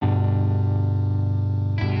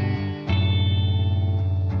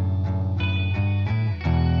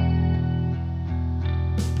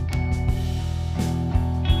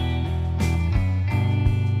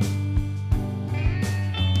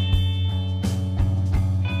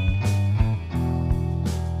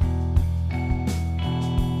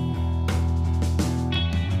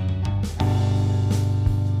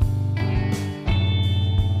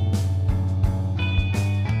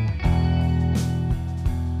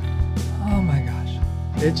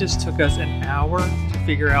It just took us an hour to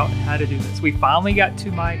figure out how to do this. We finally got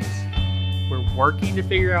 2 mics. We're working to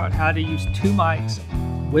figure out how to use 2 mics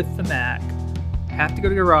with the Mac. Have to go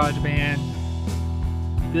to GarageBand.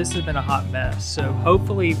 This has been a hot mess. So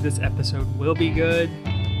hopefully this episode will be good.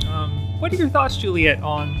 What are your thoughts, Juliet,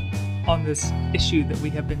 on this issue that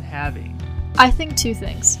we have been having? I think 2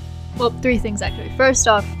 things. Well, 3 things actually. First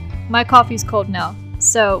off, my coffee's cold now.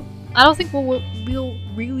 So I don't think we'll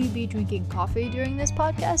really be drinking coffee during this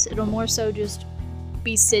podcast. It'll more so just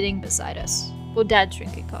be sitting beside us. Well, Dad's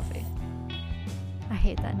drinking coffee. I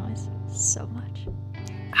hate that noise so much.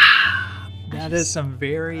 That is some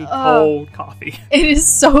very cold coffee. It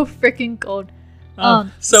is so freaking cold.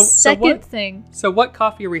 Second thing. So what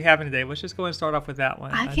coffee are we having today? Let's just go and start off with that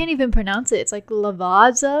one. I can't even pronounce it. It's like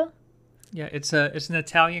Lavazza. Yeah, it's an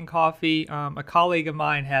Italian coffee. A colleague of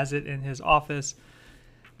mine has it in his office.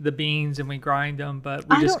 The beans, and we grind them, but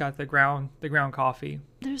we just got the ground coffee.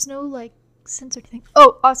 There's no like sense or thing.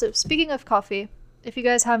 Oh, also speaking of coffee, if you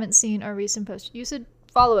guys haven't seen our recent post, you should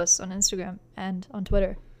follow us on Instagram and on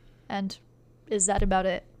Twitter. And is that about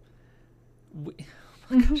it?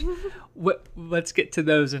 Let's get to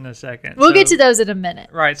those in a second. We'll get to those in a minute.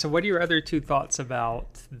 Right. So what are your other 2 thoughts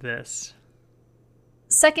about this?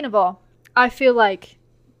 Second of all, I feel like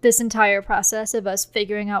this entire process of us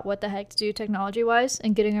figuring out what the heck to do technology-wise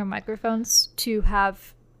and getting our microphones to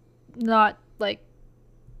have not, like,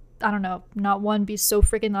 I don't know, not one be so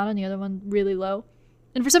freaking loud and the other one really low.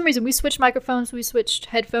 And for some reason, we switched microphones, we switched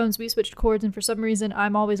headphones, we switched cords, and for some reason,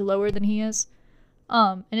 I'm always lower than he is.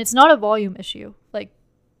 And it's not a volume issue, like,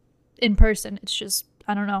 in person. It's just,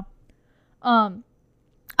 I don't know.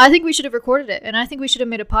 I think we should have recorded it, and I think we should have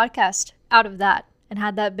made a podcast out of that. And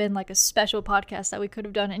had that been like a special podcast that we could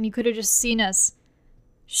have done, and you could have just seen us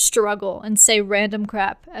struggle and say random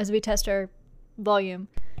crap as we test our volume.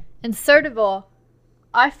 And third of all,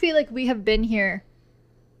 I feel like we have been here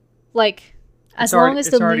like as long as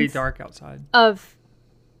the it's already dark outside of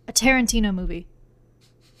a Tarantino movie.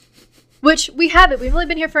 Which we haven't. We've only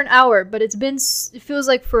been here for an hour, but it feels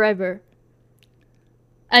like forever.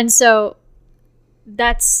 And so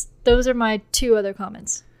those are my 2 other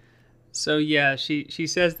comments. So yeah, she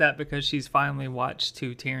says that because she's finally watched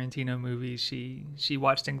 2 Tarantino movies. She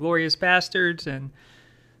watched Inglourious Bastards and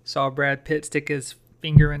saw Brad Pitt stick his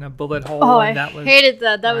finger in a bullet hole. Oh, and I hated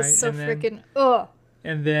that. That was so freaking ugh.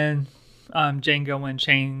 And then Django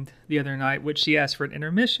Unchained the other night, which she asked for an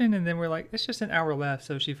intermission, and then we're like, it's just an hour left,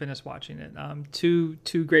 so she finished watching it.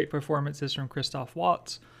 Two great performances from Christoph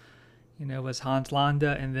Waltz, as Hans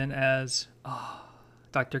Landa, and then as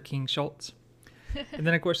Dr. King Schultz. And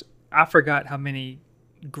then of course, I forgot how many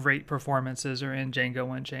great performances are in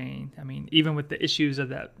Django Unchained. I mean, even with the issues of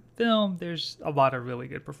that film, there's a lot of really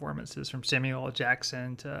good performances from Samuel L.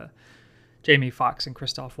 Jackson to Jamie Foxx and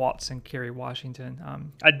Christoph Waltz and Kerry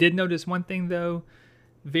Washington. I did notice one thing, though.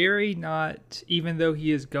 Even though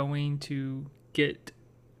he is going to get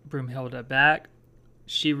Broomhilda back,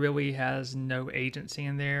 she really has no agency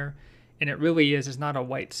in there. And it really is. It's not a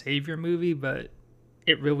white savior movie, but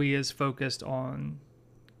it really is focused on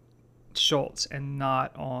Schultz and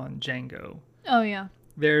not on Django. Oh yeah.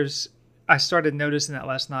 I started noticing that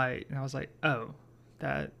last night, and I was like, oh,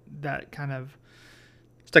 that kind of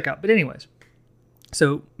stuck out. But anyways,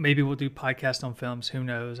 so maybe we'll do podcast on films. Who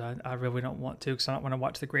knows? I really don't want to, because I don't want to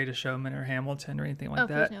watch The Greatest Showman or Hamilton or anything like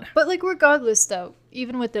that. No. But like regardless, though,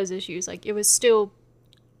 even with those issues, like it was still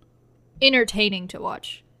entertaining to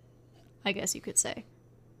watch, I guess you could say.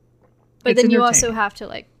 But then you also have to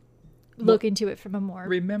like look into it from a more...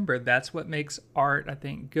 Remember, that's what makes art, I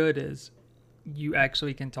think, good, is you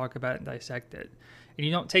actually can talk about it and dissect it. And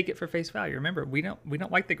you don't take it for face value. Remember, we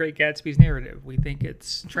don't like The Great Gatsby's narrative. We think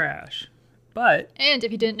it's trash. But... And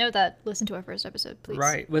if you didn't know that, listen to our first episode, please.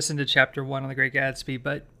 Right. Listen to chapter 1 on The Great Gatsby.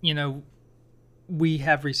 But, we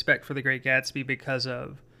have respect for The Great Gatsby because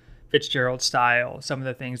of Fitzgerald's style, some of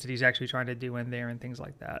the things that he's actually trying to do in there and things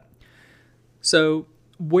like that. So...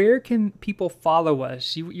 where can people follow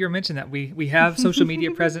us? You're mentioning that we have social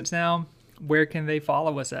media presence now. Where can they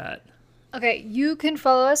follow us at? Okay, you can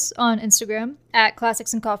follow us on Instagram at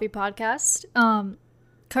Classics and Coffee Podcast.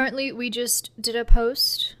 Currently, we just did a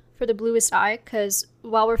post for The Bluest Eye, because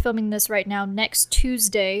while we're filming this right now, next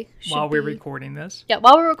Tuesday while we're recording this. Yeah,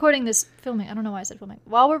 while we're recording this, filming. I don't know why I said filming.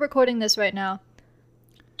 While we're recording this right now,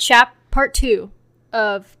 part 2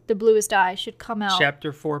 of The Bluest Eye should come out.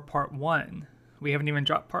 Chapter 4, part 1. We haven't even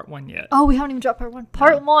dropped part 1 yet. Oh, we haven't even dropped part 1.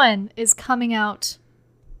 Part 1 is coming out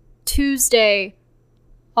Tuesday,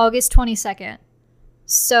 August 22nd.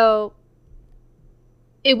 So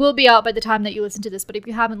it will be out by the time that you listen to this, but if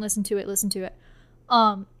you haven't listened to it, listen to it.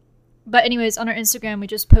 But anyways, on our Instagram, we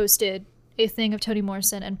just posted a thing of Toni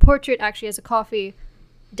Morrison, and Portrait actually has a coffee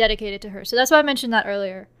dedicated to her. So that's why I mentioned that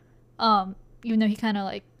earlier. Even though he kind of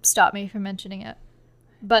like stopped me from mentioning it.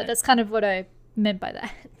 But that's kind of what I meant by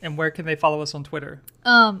that. And where can they follow us on Twitter?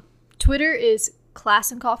 Twitter is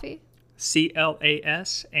Class and Coffee.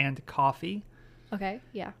 CLAS and coffee. Okay,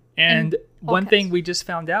 yeah. And one thing we just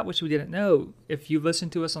found out, which we didn't know, if you listen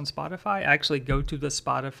to us on Spotify, actually go to the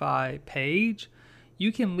Spotify page.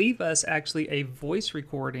 You can leave us actually a voice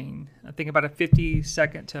recording. I think about a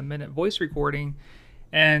 50-second to a minute voice recording.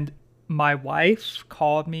 And my wife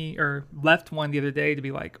called me or left one the other day to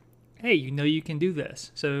be like, hey, you can do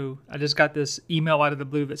this. So I just got this email out of the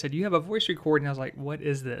blue that said, you have a voice recording. I was like, what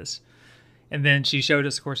is this? And then she showed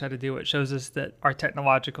us, of course, how to do it. It shows us that our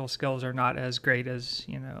technological skills are not as great as,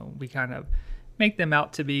 we kind of make them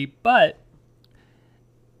out to be. But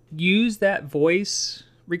use that voice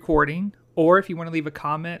recording, or if you want to leave a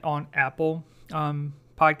comment on Apple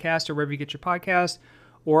Podcast or wherever you get your podcast,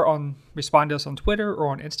 or respond to us on Twitter or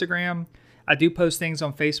on Instagram. I do post things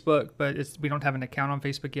on Facebook, but we don't have an account on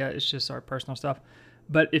Facebook yet. It's just our personal stuff.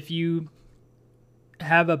 But if you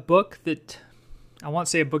have a book that, I won't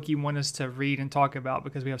say a book you want us to read and talk about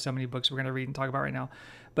because we have so many books we're going to read and talk about right now,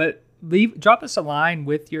 but drop us a line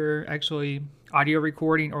with your actually audio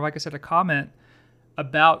recording, or like I said, a comment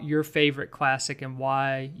about your favorite classic and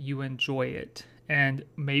why you enjoy it. And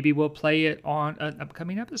maybe we'll play it on an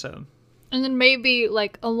upcoming episode. And then maybe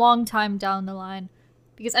like a long time down the line,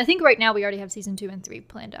 because I think right now we already have season 2 and 3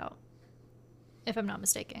 planned out, if I'm not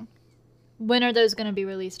mistaken. When are those going to be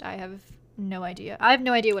released? I have no idea. I have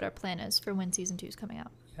no idea what our plan is for when season 2 is coming out.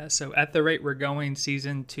 Yeah, so at the rate we're going,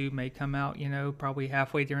 season 2 may come out, probably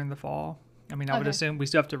halfway during the fall. I mean, I would assume we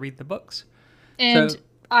still have to read the books. And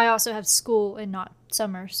I also have school and not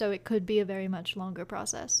summer, so it could be a very much longer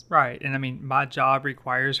process. Right. And I mean, my job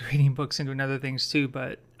requires reading books and doing other things too,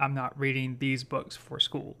 but I'm not reading these books for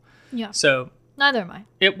school. Yeah. So neither am I.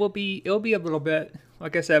 It'll be a little bit,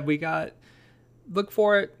 like I said, look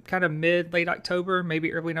for it kind of late October,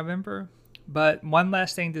 maybe early November. But one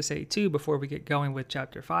last thing to say too before we get going with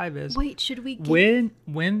chapter 5 is, wait, should we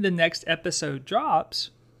when the next episode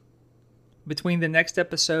drops, between the next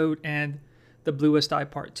episode and the Bluest Eye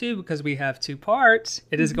Part 2, because we have 2 parts,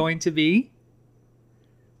 it is going to be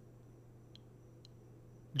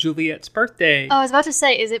Juliet's birthday. Oh, I was about to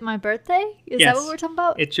say, is it my birthday? Is that what we're talking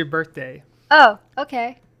about? It's your birthday. Oh,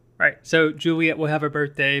 okay. Right. So Juliet will have a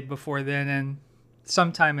birthday before then, and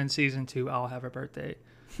sometime in season 2, I'll have a birthday.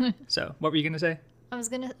 So, what were you going to say? I was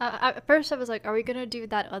going to, at first I was like, are we going to do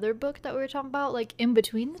that other book that we were talking about, like in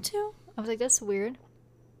between the two? I was like, that's weird.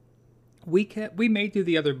 We may do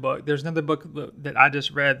the other book. There's another book that I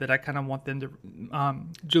just read that I kind of want them to,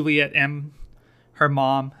 Juliet and her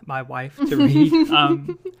mom, my wife, to read.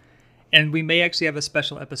 And we may actually have a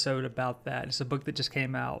special episode about that. It's a book that just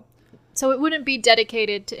came out. So it wouldn't be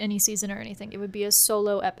dedicated to any season or anything. It would be a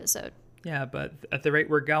solo episode. Yeah, but at the rate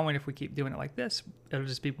we're going, if we keep doing it like this, it'll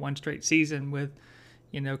just be one straight season with,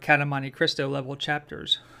 Count of Monte Cristo level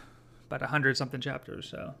chapters. About 100-something chapters,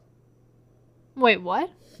 so. Wait,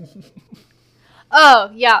 what?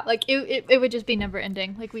 Oh, yeah, like it would just be never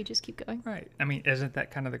ending. Like we just keep going. Right. I mean, isn't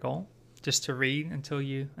that kind of the goal? Just to read until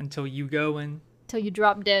you go and until you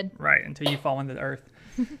drop dead. Right, until you fall into the earth.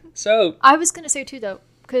 So I was gonna say too though,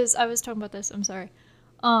 because I was talking about this. I'm sorry.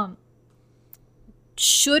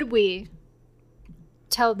 Should we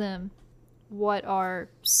tell them what our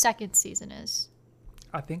second season is?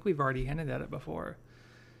 I think we've already hinted at it before.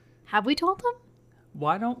 Have we told them?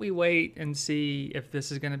 Why don't we wait and see if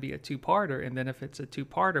this is going to be a 2-parter, and then if it's a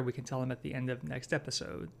 2-parter, we can tell them at the end of next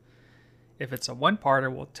episode. If it's a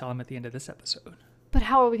 1-parter, we'll tell them at the end of this episode. But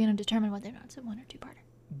how are we going to determine whether or not it's a 1 or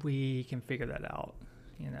 2-parter? We can figure that out,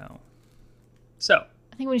 So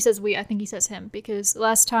I think when he says we, I think he says him, because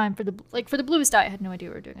last time for the Bluest Eye, I had no idea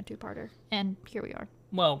we were doing a 2-parter, and here we are.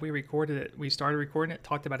 Well, we recorded it. We started recording it,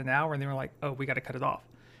 talked about an hour, and they were like, "Oh, we got to cut it off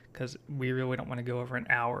because we really don't want to go over an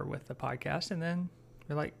hour with the podcast." And then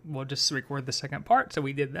we're like, "We'll just record the second part." So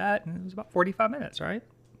we did that, and it was about 45 minutes, right?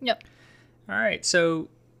 Yep. All right, so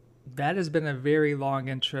that has been a very long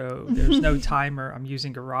intro. There's no timer. I'm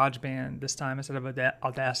using GarageBand this time instead of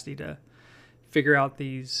Audacity to figure out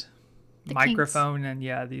the microphone kinks.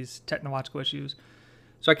 And these technological issues.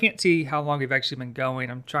 So I can't see how long we've actually been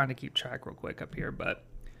going. I'm trying to keep track real quick up here. But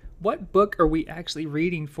what book are we actually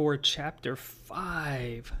reading for chapter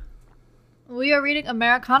 5? We are reading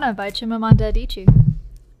Americanah by Chimamanda Adichie.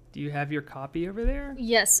 Do you have your copy over there?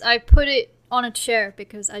 Yes, I put it on a chair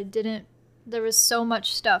because there was so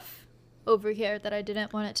much stuff over here that I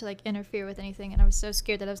didn't want it to interfere with anything, and I was so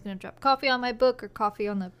scared that I was going to drop coffee on my book or coffee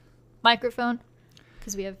on the microphone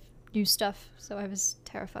because we have new stuff. So I was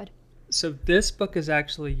terrified. So this book is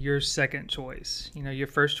actually your second choice. You know, your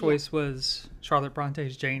first choice was Charlotte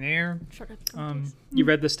Bronte's Jane Eyre. You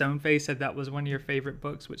read The Stone Face, said that was one of your favorite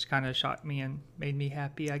books, which kind of shocked me and made me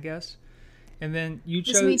happy, I guess. And then you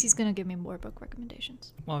chose... This means he's going to give me more book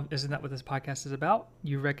recommendations. Well, isn't that what this podcast is about?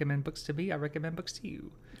 You recommend books to me, I recommend books to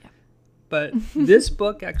you. Yeah. But this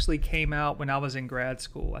book actually came out when I was in grad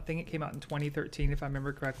school. I think it came out in 2013, if I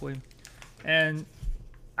remember correctly. And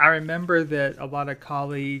I remember that a lot of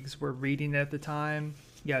colleagues were reading it at the time.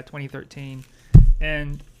 Yeah, 2013.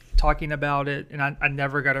 And talking about it. And I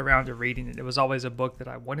never got around to reading it. It was always a book that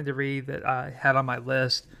I wanted to read, that I had on my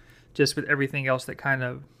list. Just with everything else that kind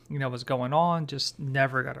of, you know, was going on, just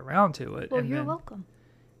never got around to it. Well, and you're welcome.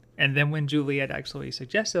 And then when Juliet actually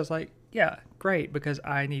suggested, I was like, yeah, great, because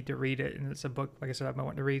I need to read it. And it's a book, like I said, I've been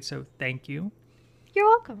wanting to read. So thank you. You're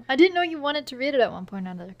welcome. I didn't know you wanted to read it at one point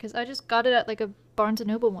or another, because I just got it at like a Barnes &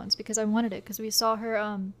 Noble once because I wanted it, because we saw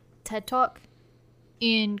her TED Talk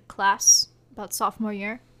in class about sophomore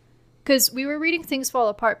year. Because we were reading Things Fall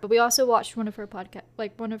Apart, but we also watched one of her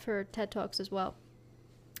one of her TED Talks as well.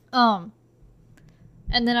 And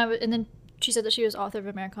then she said that she was author of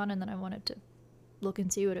Americanah, and then I wanted to look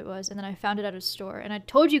and see what it was, and then I found it at a store, and I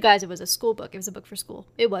told you guys it was a school book. It was a book for school.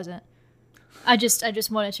 It wasn't. I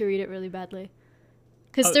just wanted to read it really badly.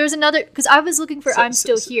 Because there's another, because I was looking for I'm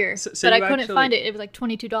Still Here, but I couldn't find it. It was like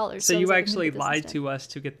 $22. So you actually lied to us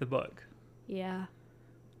to get the book. Yeah.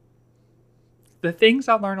 The things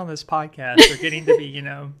I learn on this podcast are getting to be, you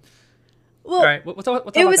know. Well, all right, what's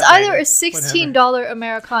it was either a $16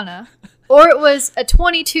 Americana, or it was a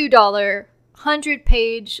 $22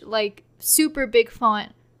 100-page, like, super big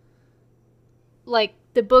font. Like,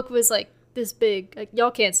 the book was like this big. Like,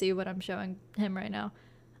 y'all can't see what I'm showing him right now.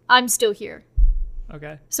 I'm Still Here.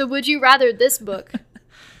 Okay. So would you rather this book,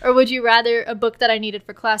 or would you rather a book that I needed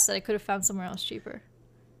for class that I could have found somewhere else cheaper?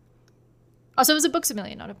 Also, it was a Books A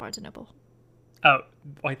Million, not a Barnes & Noble. Oh,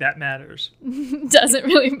 like that matters. Doesn't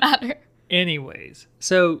really matter. Anyways,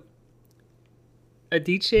 so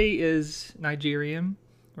Adichie is Nigerian,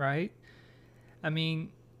 right? I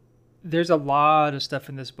mean, there's a lot of stuff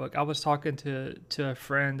in this book. I was talking to a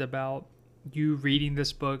friend about you reading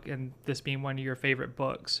this book and this being one of your favorite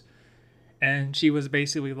books. And she was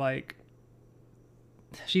basically like,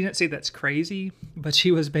 she didn't say that's crazy, but she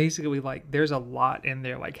was basically like, there's a lot in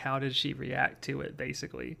there. Like, how did she react to it,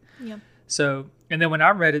 basically? Yeah. So, and then when I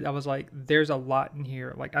read it, I was like, there's a lot in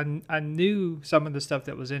here. Like, I knew some of the stuff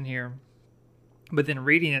that was in here, but then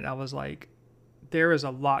reading it, I was like, there is a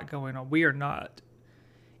lot going on. We are not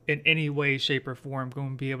in any way, shape, or form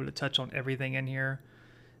going to be able to touch on everything in here,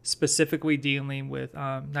 specifically dealing with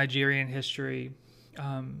Nigerian history,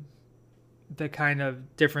 the kind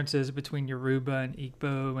of differences between Yoruba and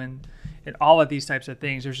Igbo and all of these types of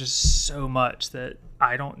things. There's just so much that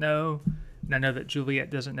I don't know. And I know that Juliet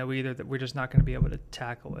doesn't know either, that we're just not going to be able to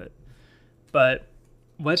tackle it. But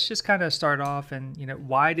let's just kind of start off and, you know,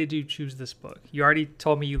 why did you choose this book? You already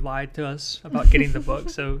told me you lied to us about getting the book,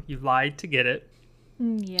 so you lied to get it.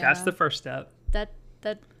 Yeah. That's the first step. That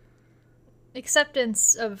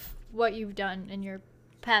acceptance of what you've done and your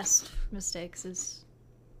past mistakes is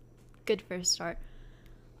good for a start.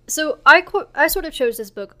 So I sort of chose this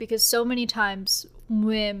book because so many times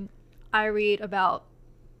when I read about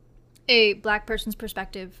a black person's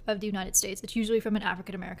perspective of the United States, it's usually from an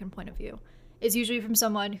African American point of view. It's usually from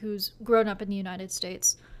someone who's grown up in the United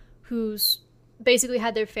States, who's basically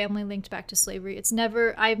had their family linked back to slavery.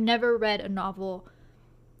 I've never read a novel,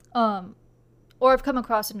 or I've come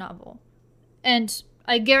across a novel, and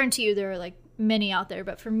I guarantee you there are like many out there,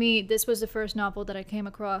 but for me, this was the first novel that I came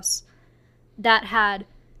across that had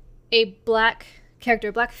a black character,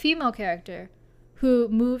 a black female character, who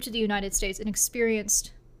moved to the United States and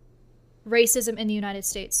experienced racism in the United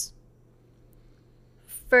States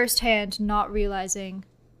firsthand, not realizing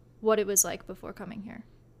what it was like before coming here,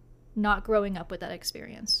 not growing up with that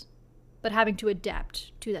experience, but having to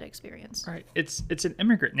adapt to that experience. Right. It's an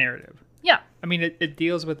immigrant narrative. Yeah. I mean, it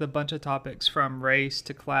deals with a bunch of topics from race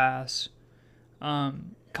to class,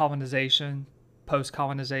 colonization,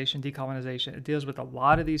 post-colonization, decolonization. It deals with a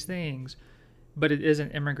lot of these things, but it is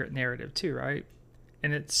an immigrant narrative too, right?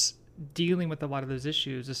 And it's dealing with a lot of those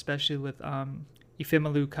issues, especially with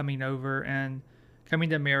Ifemelu coming over and coming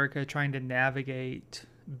to America, trying to navigate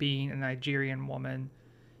being a Nigerian woman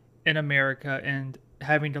in America and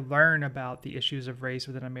having to learn about the issues of race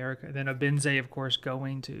within America. And then Obenze, of course,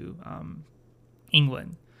 going to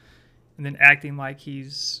England and then acting like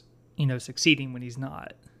he's, you know, succeeding when he's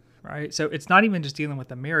not, right? So it's not even just dealing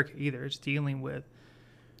with America either. It's dealing with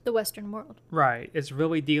the Western world. Right. It's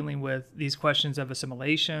really dealing with these questions of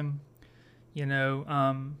assimilation,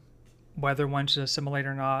 whether one should assimilate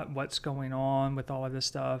or not, what's going on with all of this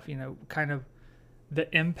stuff, kind of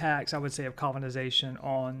the impacts, I would say, of colonization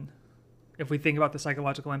on, if we think about the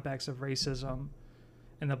psychological impacts of racism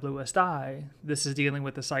in the bluest eye, this is dealing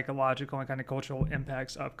with the psychological and kind of cultural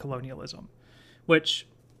impacts of colonialism, which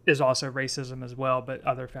is also racism as well, but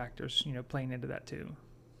other factors, playing into that too.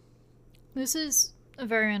 This is a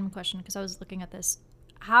very random question because I was looking at this.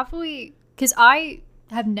 Because I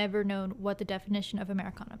have never known what the definition of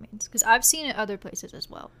Americana means, because I've seen it other places as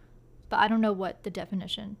well, but I don't know what the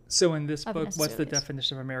definition. So in this book, what's the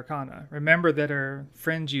definition of Americana? Remember that her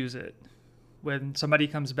friends use it. When somebody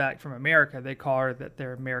comes back from America, they call her that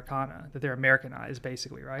they're Americana, that they're Americanized,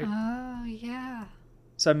 basically, right? Oh, yeah.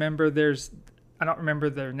 So I remember I don't remember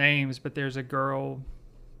their names, but there's a girl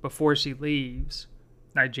before she leaves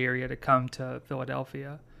Nigeria to come to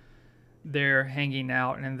Philadelphia. They're hanging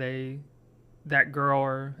out, and that girl,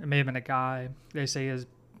 or it may have been a guy, they say is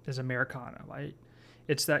Americana, right?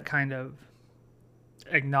 It's that kind of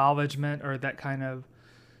acknowledgement, or that kind of,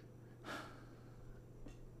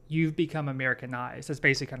 you've become Americanized. That's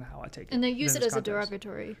basically kind of how I take it. And they use it as a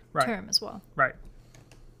derogatory term as well. Right.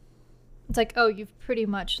 It's like, oh, you've pretty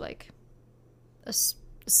much like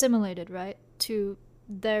assimilated, right, to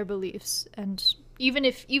their beliefs. And even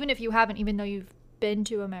if you haven't, even though you've been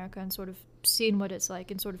to America and sort of seen what it's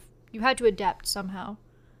like, and sort of you had to adapt somehow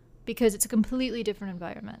because it's a completely different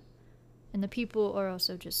environment. And the people are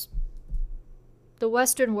also just, the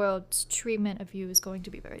Western world's treatment of you is going to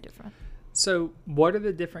be very different. So what are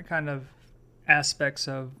the different kind of aspects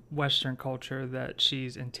of Western culture that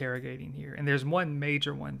she's interrogating here? And there's one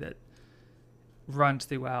major one that runs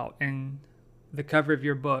throughout. And the cover of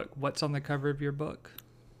your book, what's on the cover of your book?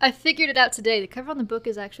 I figured it out today. The cover on the book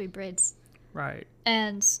is actually braids. Right.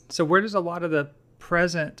 And so where does a lot of the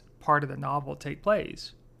present part of the novel take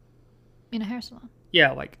place? In a hair salon.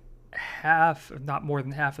 Yeah, like half, if not more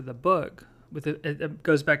than half of the book. It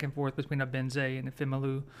goes back and forth between a Benze and a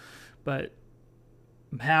Fimilu. But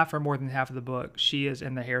half or more than half of the book, she is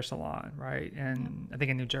in the hair salon, right? And I think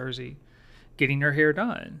in New Jersey, getting her hair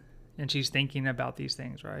done. And she's thinking about these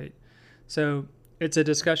things, right? So it's a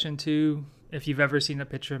discussion too. If you've ever seen a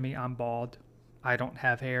picture of me, I'm bald. I don't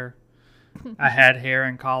have hair. I had hair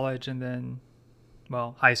in college, and then,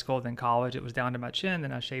 high school, then college. It was down to my chin,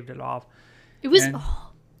 then I shaved it off. It was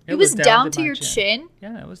down to your chin?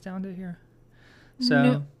 Yeah, it was down to here.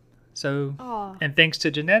 And thanks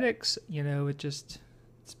to genetics, it's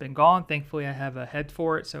been gone. Thankfully, I have a head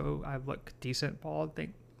for it, so I look decent bald,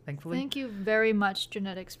 thankfully. Thank you very much,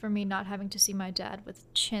 genetics, for me not having to see my dad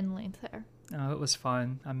with chin-length hair. Oh, it was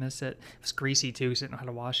fun. I miss it. It was greasy, too, so I didn't know how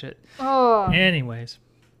to wash it. Oh. Anyways,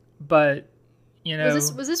 but,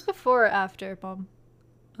 Was this before or after, Mom?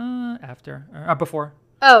 After. Before.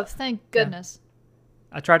 Oh, thank goodness.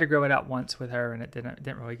 Yeah. I tried to grow it out once with her, and it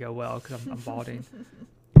didn't really go well because I'm balding.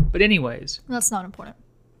 But anyways. That's not important.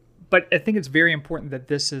 But I think it's very important that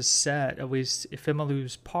this is set, at least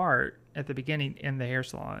Fimilu's part at the beginning in the hair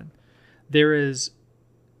salon. There is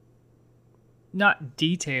not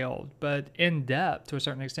detailed, but in depth to a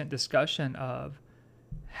certain extent discussion of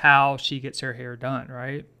how she gets her hair done,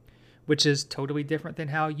 right? Which is totally different than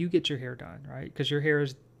how you get your hair done, right? Because your hair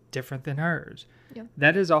is different than hers. Yeah.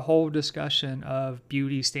 That is a whole discussion of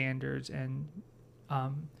beauty standards, and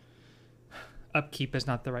upkeep is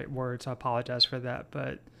not the right word, so I apologize for that.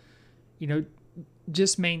 But,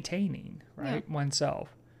 just maintaining, right, oneself.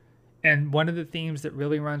 And one of the themes that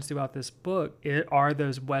really runs throughout this book are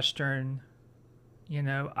those Western,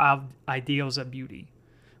 ideals of beauty,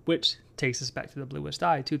 which takes us back to the bluest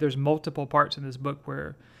eye, too. There's multiple parts in this book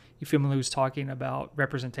where Euphemilu's talking about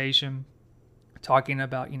representation, talking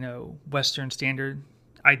about, Western standard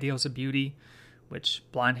ideals of beauty, which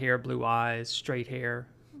blonde hair, blue eyes, straight hair,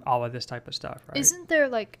 all of this type of stuff, right? Isn't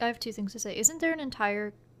there, I have two things to say. Isn't there an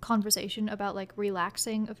entire conversation about,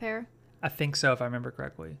 relaxing of hair? I think so, if I remember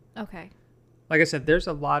correctly. Okay. Like I said, there's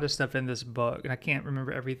a lot of stuff in this book, and I can't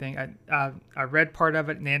remember everything. I read part of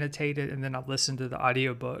it and annotated, and then I listened to the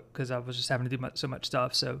audiobook because I was just having to do so much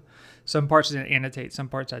stuff. So some parts I didn't annotate, some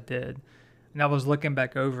parts I did. And I was looking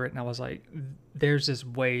back over it, and I was like, there's just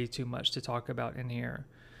way too much to talk about in here.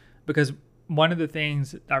 Because one of the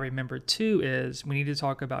things that I remember, too, is we need to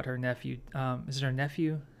talk about her nephew. Is it her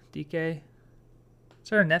nephew, DK?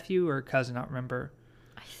 Is it her nephew or cousin? I don't remember.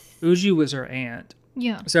 Uju was her aunt.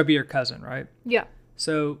 Yeah. So it'd be her cousin, right? Yeah.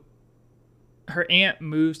 So her aunt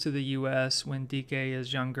moves to the U.S. when DK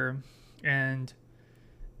is younger, and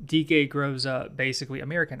DK grows up basically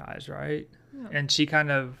Americanized, right? Yeah. And she kind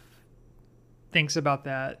of thinks about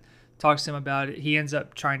that, talks to him about it. He ends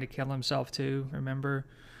up trying to kill himself too, remember?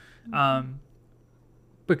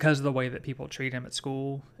 Because of the way that people treat him at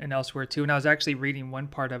school and elsewhere too. And I was actually reading one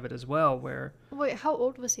part of it as well where Wait, how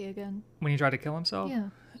old was he again? when he tried to kill himself, Yeah.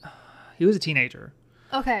 he was a teenager.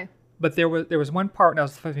 Okay. But there was one part when I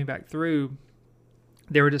was flipping back through,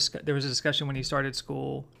 there was a discussion when he started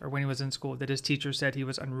school or when he was in school that his teacher said he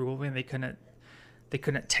was unruly and they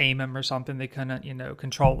couldn't tame him or something. They couldn't,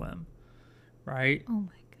 control him. Right? Oh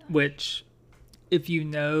my god. Which, if you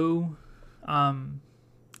know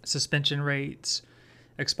suspension rates,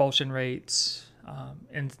 expulsion rates,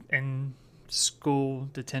 and school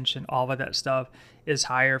detention, all of that stuff is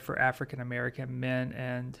higher for African American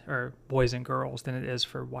men or boys and girls than it is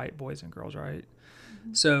for white boys and girls, right?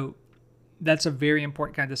 Mm-hmm. So that's a very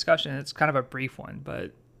important kind of discussion. It's kind of a brief one,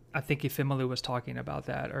 but I think Ifemelu was talking about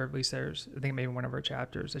that, or at least I think maybe one of her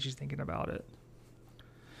chapters that she's thinking about it.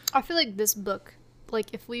 I feel like this book,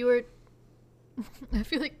 like if we were, I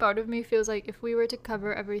feel like part of me feels like if we were to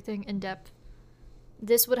cover everything in depth,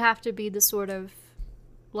 this would have to be the sort of,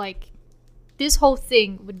 like, this whole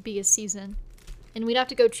thing would be a season. And we'd have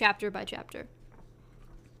to go chapter by chapter.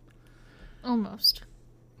 Almost.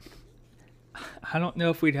 I don't know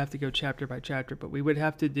if we'd have to go chapter by chapter, but we would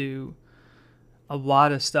have to do a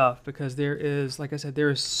lot of stuff because there is, like I said, there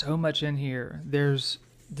is so much in here. There's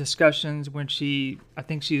discussions when I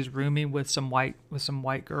think she's rooming with some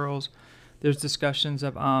white girls. There's discussions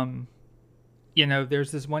of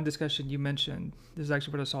there's this one discussion you mentioned. This is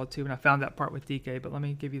actually what I saw too, and I found that part with DK, but let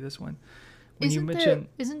me give you this one.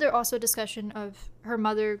 Isn't there also a discussion of her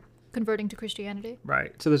mother converting to Christianity?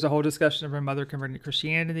 Right. So there's a whole discussion of her mother converting to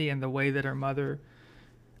Christianity and the way that her mother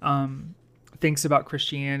thinks about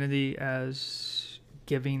Christianity as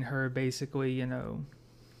giving her basically,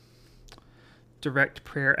 direct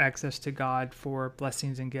prayer access to God for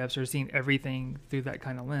blessings and gifts, or seeing everything through that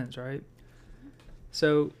kind of lens, right?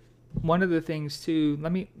 So one of the things too,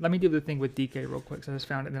 let me do the thing with DK real quick. So I just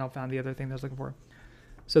found it, and then I'll find the other thing that I was looking for.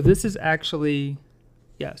 So this is actually,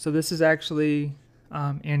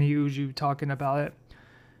 Annie Uju talking about it.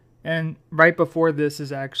 And right before this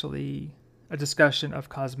is actually a discussion of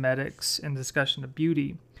cosmetics and discussion of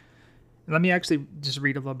beauty. Let me actually just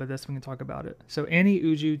read a little bit of this. We can talk about it. So Annie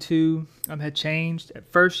Uju too had changed. At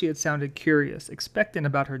first she had sounded curious, expectant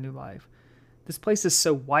about her new life. This place is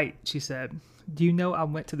so white, she said. Do you know I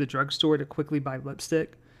went to the drugstore to quickly buy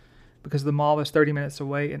lipstick? Because the mall was 30 minutes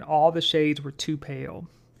away and all the shades were too pale.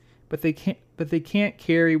 But they can't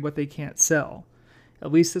carry what they can't sell.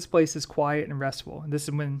 At least this place is quiet and restful. And this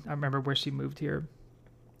is when I remember where she moved here.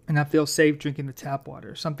 And I feel safe drinking the tap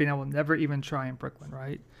water, something I will never even try in Brooklyn,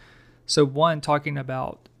 right? So one, talking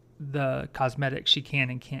about the cosmetics she can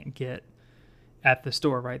and can't get at the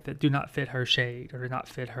store, right, that do not fit her shade or do not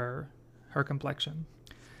fit her complexion.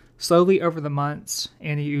 Slowly over the months,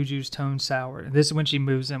 Annie Uju's tone soured. And this is when she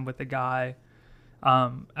moves in with the guy. I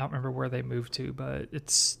don't remember where they moved to, but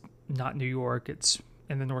it's not New York. It's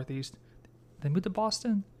in the Northeast. They moved to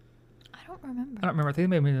Boston? I don't remember. I think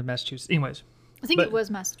they moved to Massachusetts. Anyways. I think it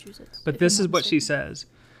was Massachusetts. But this is what she says.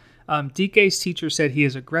 DK's teacher said he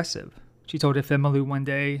is aggressive. She told Ifemelu one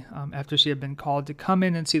day after she had been called to come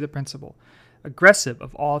in and see the principal. Aggressive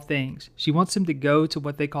of all things. She wants him to go to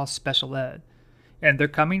what they call special ed. And they're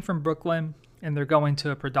coming from Brooklyn, and they're going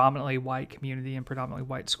to a predominantly white community and predominantly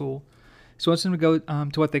white school. She wants him to go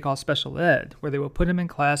to what they call special ed, where they will put him in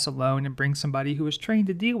class alone and bring somebody who is trained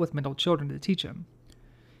to deal with mental children to teach him.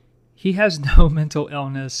 He has no mental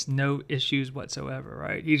illness, no issues whatsoever,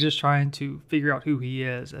 right? He's just trying to figure out who he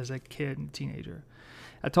is as a kid and teenager.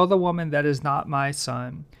 I told the woman that is not my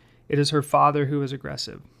son. It is her father who is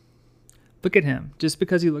aggressive. Look at him, just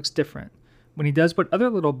because he looks different. When he does what other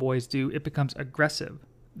little boys do, it becomes aggressive.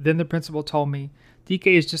 Then the principal told me, DK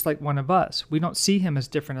is just like one of us. We don't see him as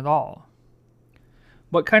different at all.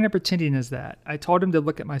 What kind of pretending is that? I told him to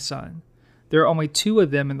look at my son. There are only 2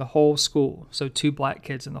 of them in the whole school, so 2 black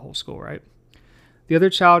kids in the whole school, right? The other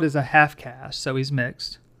child is a half caste, so he's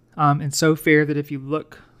mixed, and so fair that if you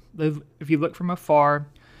look from afar,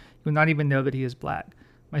 you will not even know that he is black.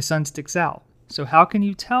 My son sticks out. So how can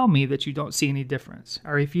you tell me that you don't see any difference?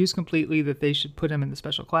 I refuse completely that they should put him in the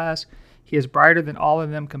special class. He is brighter than all of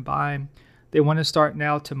them combined. They want to start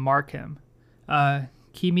now to mark him.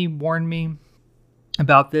 Kimi warned me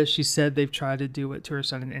about this. She said they've tried to do it to her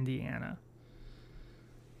son in Indiana.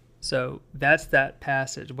 So that's that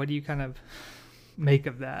passage. What do you kind of make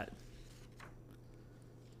of that?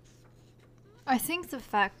 I think the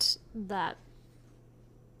fact that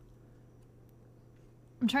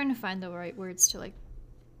I'm trying to find the right words to like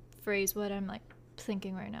phrase what I'm like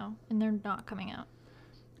thinking right now, and they're not coming out.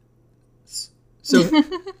 So,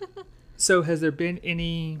 so has there been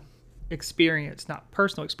any experience, not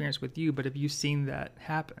personal experience with you, but have you seen that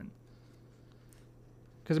happen?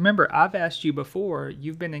 Because remember, I've asked you before,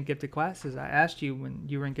 you've been in gifted classes. I asked you when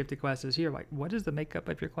you were in gifted classes here, like, what is the makeup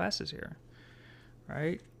of your classes here?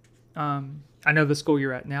 Right? I know the school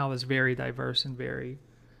you're at now is very diverse and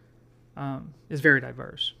is very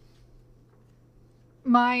diverse.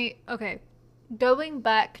 Going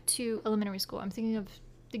back to elementary school, I'm thinking of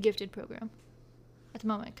the gifted program at the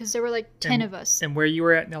moment because there were like 10 of us. And where you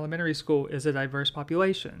were at in elementary school is a diverse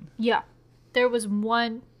population. Yeah. There was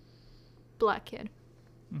one black kid.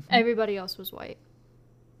 Mm-hmm. Everybody else was white.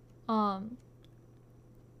 I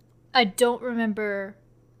don't remember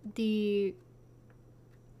the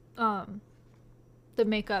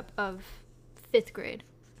makeup of 5th grade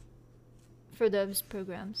for those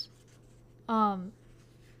programs.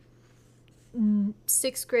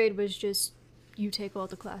 6th grade was just you take all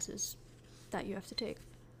the classes that you have to take.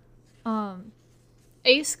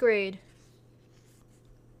 8th grade,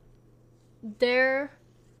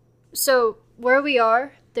 so where we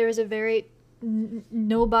are, there is a very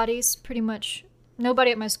nobody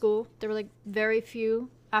at my school. There were like very few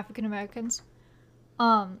African Americans.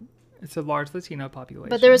 It's a large Latino population.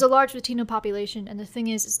 But there was a large Latino population, and the thing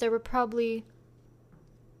is there were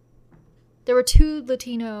 2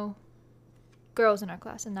 Latino girls in our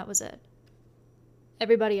class, and that was it.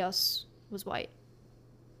 Everybody else was white.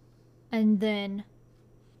 And then,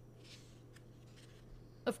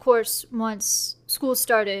 of course, once school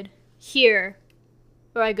started here,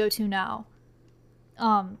 where I go to now,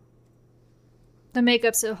 the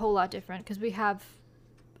makeup's a whole lot different because we have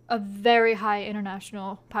a very high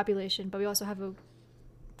international population, but we also have a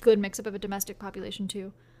good mix-up of a domestic population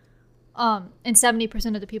too. And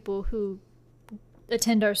 70% of the people who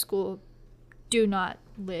attend our school do not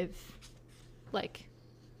live, like,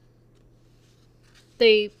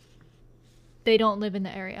 they don't live in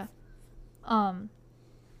the area.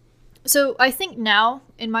 So I think now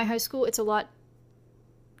in my high school it's a lot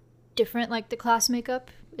different, like the class makeup.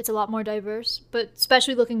 It's a lot more diverse, but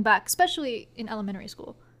especially looking back, especially in elementary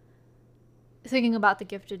school, thinking about the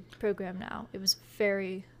gifted program now, it was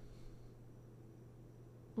very,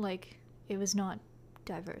 like, it was not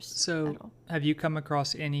diverse at all. Have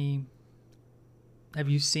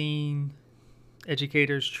you seen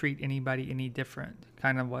educators treat anybody any different?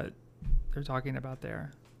 Kind of what they're talking about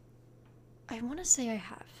there. I want to say I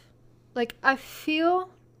have. Like, I feel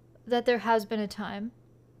that there has been a time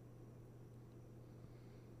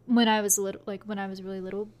when I was really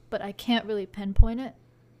little, but I can't really pinpoint it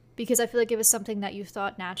because I feel like it was something that you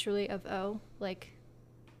thought naturally of, oh, like,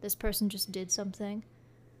 this person just did something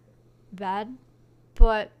bad.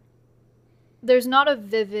 But there's not a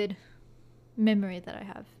vivid memory that I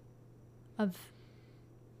have of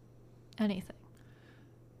anything.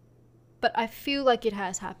 But I feel like it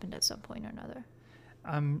has happened at some point or another.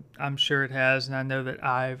 I'm sure it has, and I know that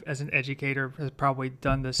I've, as an educator, has probably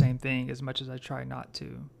done the same thing as much as I try not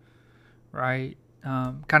to, right?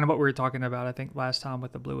 Kind of what we were talking about, I think, last time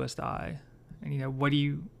with the bluest eye.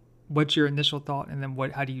 And, what's your initial thought, and then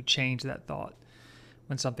how do you change that thought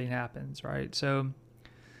when something happens, right? So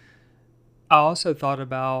I also thought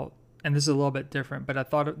about, and this is a little bit different, but I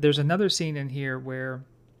thought there's another scene in here where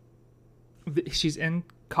she's in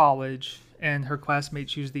college and her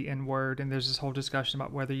classmates use the N-word, and there's this whole discussion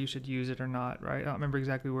about whether you should use it or not, right? I don't remember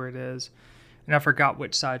exactly where it is, and I forgot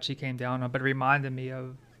which side she came down on, but it reminded me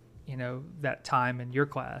of, that time in your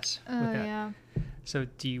class. Yeah. So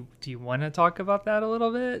do you want to talk about that a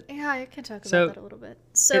little bit? Yeah, I can talk about that a little bit.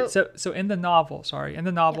 So in the novel,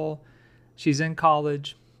 yeah. She's in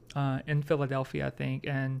college in Philadelphia, I think,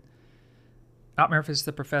 and I don't remember if it's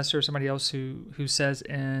the professor or somebody else who says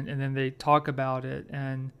and then they talk about it,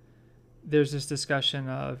 and there's this discussion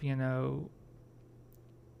of,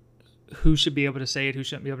 who should be able to say it, who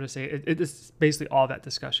shouldn't be able to say it. It's basically all that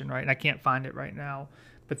discussion, right? And I can't find it right now,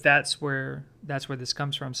 but that's where this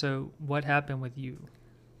comes from. So what happened with you?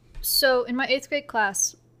 So in my 8th grade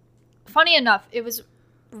class, funny enough, it was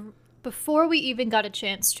before we even got a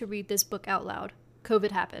chance to read this book out loud,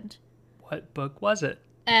 COVID happened. What book was it?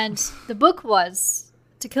 And the book was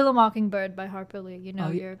To Kill a Mockingbird by Harper Lee.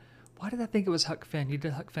 Why did I think it was Huck Finn? You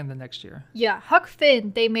did Huck Finn the next year. Yeah, Huck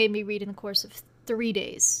Finn, they made me read in the course of 3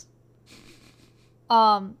 days.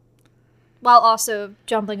 While also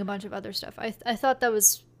jumping a bunch of other stuff. I thought that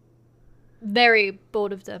was very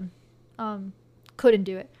bold of them. Couldn't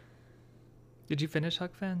do it. Did you finish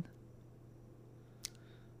Huck Finn?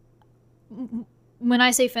 When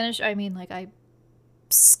I say finish, I mean, like, I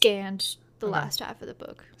scanned the last half of the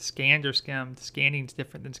book. Scanned or skimmed? Scanning's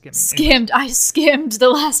different than skimming. Skimmed. I skimmed the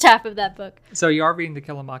last half of that book. So you are reading To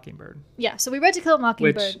Kill a Mockingbird. Yeah, so we read To Kill a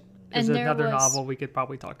Mockingbird. Which is another novel we could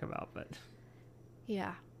probably talk about, but...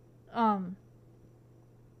 Yeah.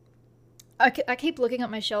 I keep looking at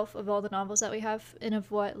my shelf of all the novels that we have and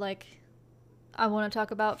of what, like, I want to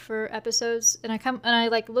talk about for episodes. And I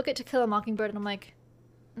like, look at To Kill a Mockingbird and I'm like,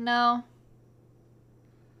 no.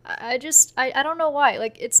 I don't know why.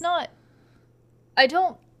 Like, it's not... I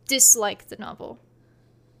don't dislike the novel.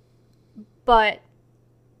 But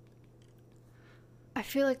I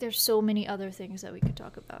feel like there's so many other things that we could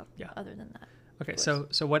talk about other than that. Okay, so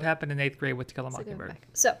what happened in 8th grade with To Kill a Mockingbird?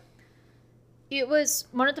 So, it was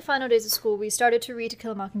one of the final days of school. We started to read To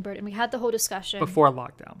Kill a Mockingbird, and we had the whole discussion. Before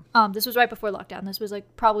lockdown. This was right before lockdown. This was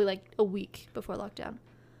probably a week before lockdown.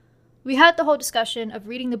 We had the whole discussion of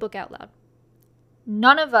reading the book out loud.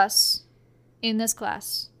 None of us in this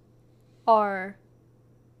class are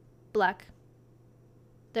black.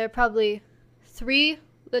 There are probably 3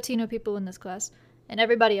 Latino people in this class, and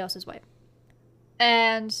everybody else is white.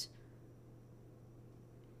 And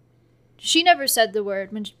she never said the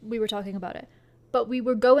word when we were talking about it, but we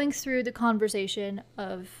were going through the conversation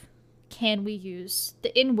of, can we use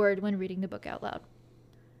the N-word when reading the book out loud?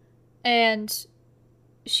 And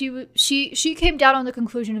she came down on the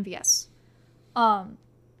conclusion of yes.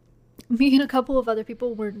 Me and a couple of other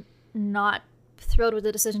people were not thrilled with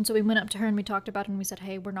the decision, so we went up to her and we talked about it and we said,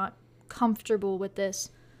 hey, we're not comfortable with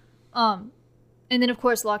this. And then of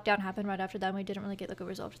course lockdown happened right after that and we didn't really get like a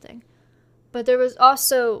resolved thing. But there was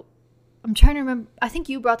also, I'm trying to remember, I think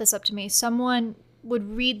you brought this up to me. Someone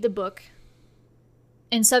would read the book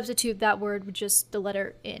and substitute that word with just the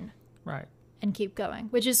letter N. Right. And keep going,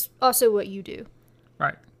 which is also what you do.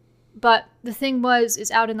 Right. But the thing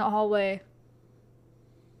is out in the hallway,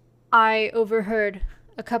 I overheard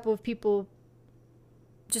a couple of people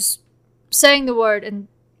just saying the word and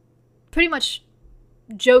pretty much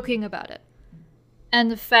joking about it. And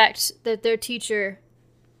the fact that their teacher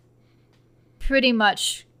pretty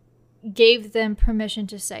much gave them permission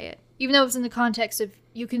to say it. Even though it was in the context of,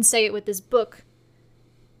 you can say it with this book,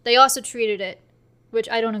 they also treated it, which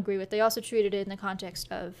I don't agree with, they also treated it in the context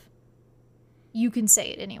of, you can say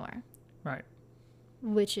it anywhere. Right.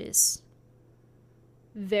 Which is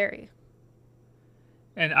very.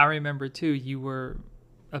 And I remember, too, you were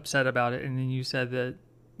upset about it, and then you said that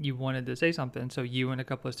you wanted to say something, so you and a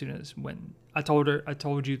couple of students went. I told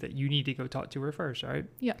you that you need to go talk to her first, right?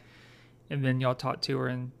 Yeah. And then y'all talked to her,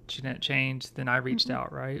 and she didn't change. Then I reached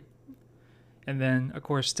out, right? And then, of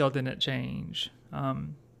course, still didn't change.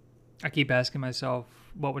 I keep asking myself,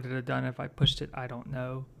 what would it have done if I pushed it? I don't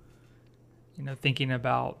know. You know, thinking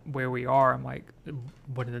about where we are, I'm like,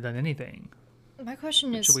 would it have done anything? My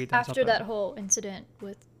question is, after that whole incident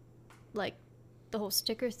with, like, the whole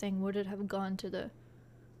sticker thing, would it have gone to the...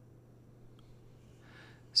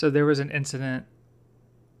 So there was an incident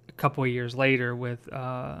a couple of years later with...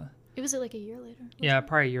 It was like a year later? Yeah,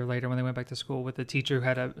 probably a year later when they went back to school, with a teacher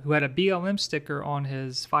who had a BLM sticker on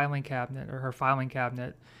his filing cabinet, or her filing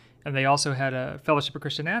cabinet. And they also had a Fellowship of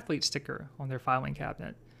Christian Athletes sticker on their filing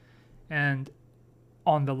cabinet. And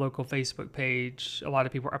on the local Facebook page, a lot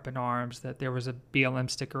of people were up in arms that there was a BLM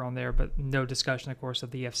sticker on there, but no discussion, of course,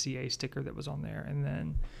 of the FCA sticker that was on there. And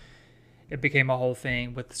then it became a whole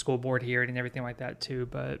thing with the school board hearing and everything like that too.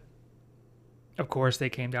 But of course, they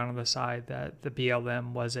came down on the side that the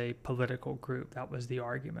BLM was a political group. That was the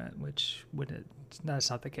argument, which that's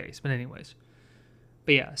not the case. But anyways,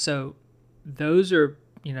 but yeah, so those are,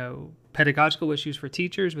 you know, pedagogical issues for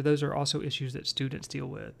teachers, but those are also issues that students deal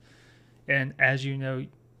with. And as you know,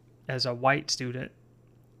 as a white student,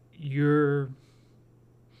 the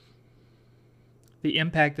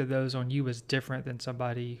impact of those on you is different than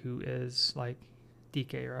somebody who is like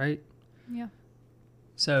DK, right? Yeah.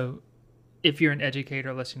 So if you're an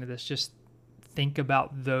educator listening to this, just think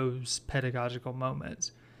about those pedagogical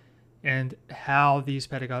moments and how these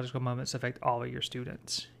pedagogical moments affect all of your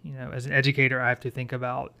students. You know, as an educator, I have to think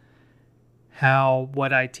about how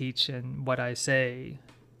what I teach and what I say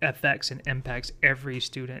affects and impacts every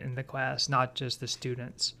student in the class, not just the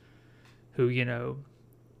students who, you know,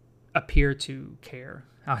 appear to care.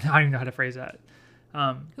 I don't even know how to phrase that.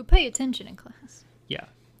 Who pay attention in class. Yeah.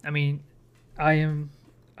 I mean, I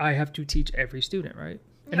have to teach every student, right?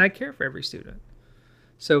 Yeah. And I care for every student.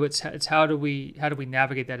 So it's how do we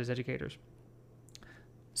navigate that as educators?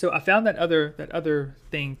 So I found that other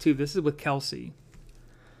thing too. This is with Kelsey.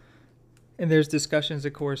 And there's discussions,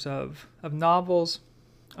 of course, of novels.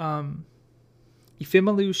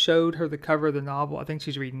 Ifemalu showed her the cover of the novel. I think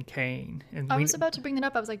she's reading Kane. And I was about to bring that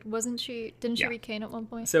up. I was like, didn't she read Kane at one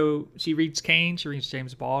point? So she reads Kane, she reads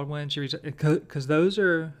James Baldwin, she reads, because those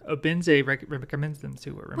are, Abenze recommends them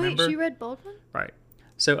to her, remember? Wait, she read Baldwin? Right.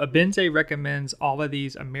 So Abenze recommends all of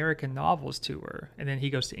these American novels to her, and then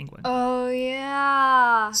he goes to England. Oh,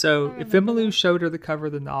 yeah. So Ifemalu showed her the cover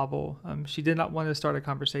of the novel. She did not want to start a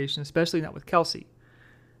conversation, especially not with Kelsey.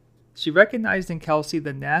 She recognized in Kelsey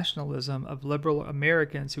the nationalism of liberal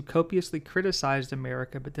Americans who copiously criticized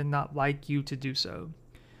America but did not like you to do so.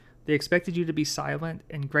 They expected you to be silent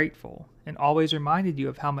and grateful, and always reminded you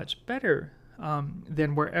of how much better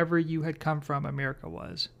than wherever you had come from America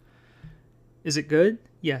was. Is it good?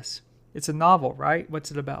 Yes. It's a novel, right?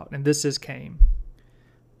 What's it about? And this is Kane.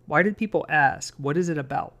 Why did people ask, what is it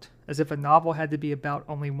about? As if a novel had to be about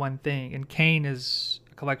only one thing. And Kane is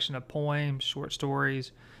a collection of poems, short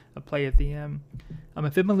stories, a play at the end.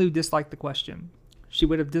 Ifemalu disliked the question. She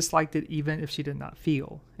would have disliked it even if she did not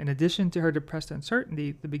feel, in addition to her depressed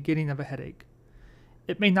uncertainty, the beginning of a headache.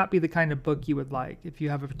 It may not be the kind of book you would like if you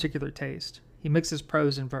have a particular taste. He mixes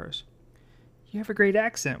prose and verse. You have a great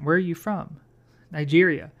accent. Where are you from?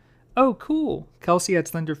 Nigeria. Oh, cool. Kelsey had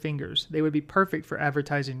slender fingers. They would be perfect for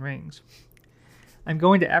advertising rings. I'm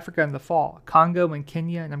going to Africa in the fall, Congo and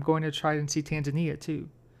Kenya, and I'm going to try and see Tanzania too.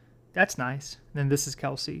 That's nice. Then this is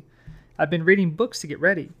Kelsey. I've been reading books to get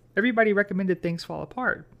ready. Everybody recommended Things Fall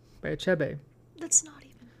Apart by Achebe. That's not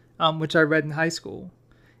even. Which I read in high school.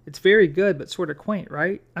 It's very good, but sort of quaint,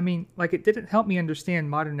 right? I mean, like it didn't help me understand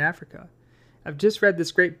modern Africa. I've just read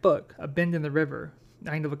this great book, A Bend in the River.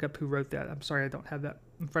 I need to look up who wrote that. I'm sorry I don't have that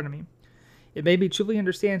in front of me. It made me truly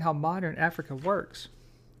understand how modern Africa works.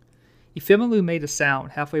 Ifemalu made a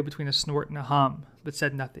sound halfway between a snort and a hum, but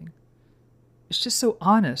said nothing. It's just so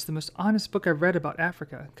honest, the most honest book I've read about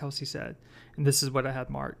Africa, Kelsey said, and this is what I had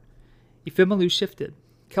marked. Ifemalu shifted.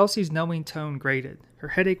 Kelsey's knowing tone grated. Her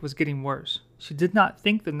headache was getting worse. She did not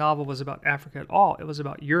think the novel was about Africa at all. It was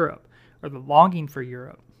about Europe, or the longing for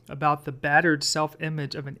Europe, about the battered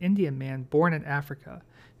self-image of an Indian man born in Africa,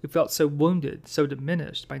 who felt so wounded, so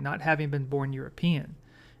diminished by not having been born European,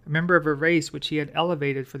 a member of a race which he had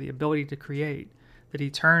elevated for the ability to create, that he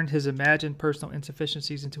turned his imagined personal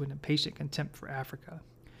insufficiencies into an impatient contempt for Africa.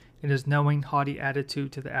 In his knowing, haughty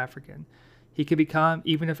attitude to the African, he could become,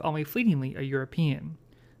 even if only fleetingly, a European.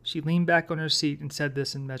 She leaned back on her seat and said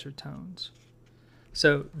this in measured tones.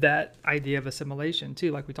 So that idea of assimilation,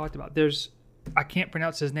 too, like we talked about, I can't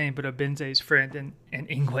pronounce his name, but Abenze's friend in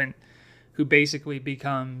England, who basically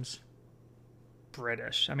becomes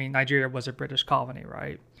British. I mean, Nigeria was a British colony,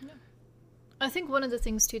 right? Yeah. I think one of the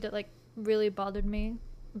things, too, that really bothered me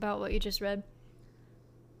about what you just read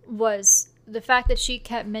was the fact that she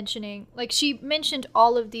kept mentioning, she mentioned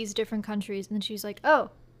all of these different countries, and then she's like, oh,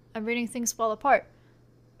 I'm reading Things Fall Apart.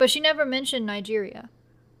 But she never mentioned Nigeria.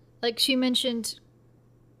 She mentioned,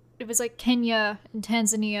 it was Kenya and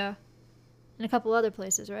Tanzania and a couple other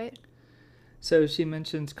places, right? So she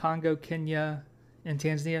mentions Congo, Kenya, and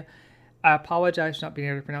Tanzania. I apologize for not being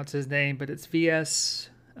able to pronounce his name, but it's V.S.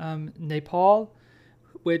 Nepal,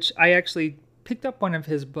 which I actually picked up one of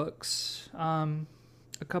his books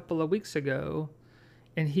a couple of weeks ago.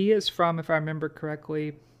 And he is from, if I remember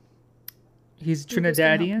correctly, he's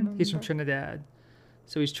Trinidadian. He's from Trinidad.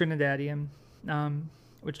 So he's Trinidadian,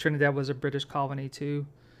 which Trinidad was a British colony too.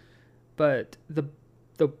 But the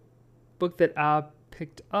book that I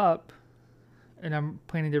picked up, and I'm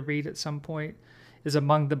planning to read at some point, is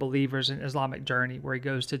Among the Believers, an Islamic Journey, where he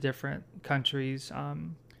goes to different countries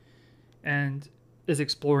and is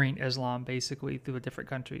exploring Islam basically through the different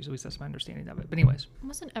countries. At least that's my understanding of it. But anyways.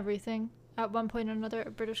 Wasn't everything at one point or another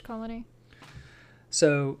a British colony?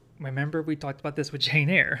 So remember we talked about this with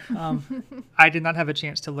Jane Eyre. I did not have a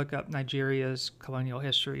chance to look up Nigeria's colonial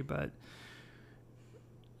history, but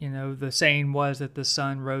the saying was that the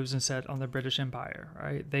sun rose and set on the British Empire,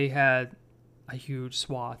 right? They had a huge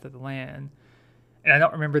swath of the land. And I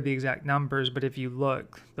don't remember the exact numbers, but if you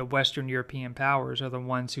look, the Western European powers are the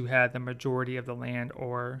ones who had the majority of the land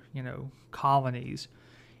or, colonies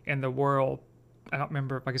in the world. I don't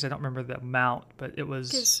remember, like I said, I don't remember the amount, but it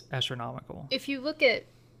was astronomical. If you look at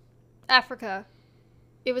Africa,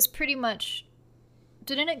 it was pretty much,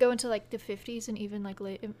 didn't it go into the 50s and even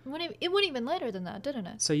late? It went even later than that, didn't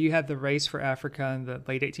it? So you had the race for Africa in the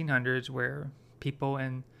late 1800s where people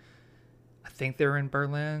I think they're in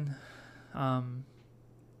Berlin,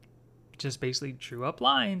 just basically drew up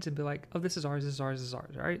lines and be like, oh, this is ours, this is ours, this is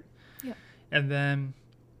ours, right? Yeah. And then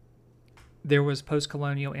there was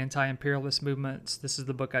post-colonial anti-imperialist movements. This is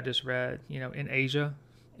the book I just read, in Asia,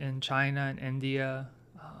 in China, in India,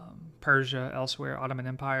 Persia, elsewhere, Ottoman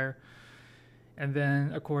Empire. And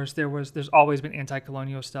then, of course, there's always been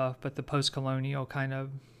anti-colonial stuff, but the post-colonial kind of,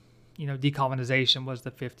 decolonization was the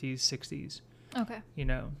 50s, 60s, Okay.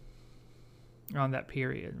 around that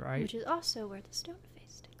period, right? Which is also where the stone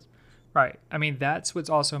face takes place. Right. I mean, that's what's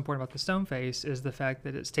also important about the stone face is the fact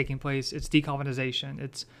that it's taking place, it's decolonization,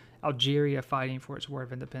 it's Algeria fighting for its war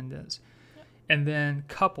of independence. Yep. And then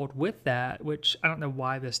coupled with that, which I don't know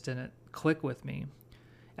why this didn't click with me,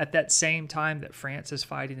 at that same time that France is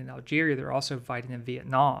fighting in Algeria, they're also fighting in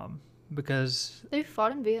Vietnam because They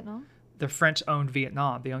fought in Vietnam? the French owned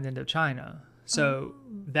Vietnam. They owned Indochina. So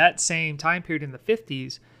that same time period in the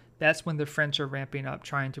 50s, that's when the French are ramping up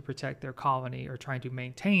trying to protect their colony or trying to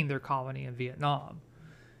maintain their colony in Vietnam.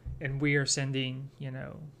 And we are sending,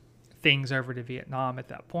 things over to Vietnam at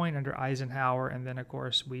that point under Eisenhower. And then, of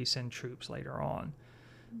course, we send troops later on.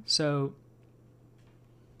 So,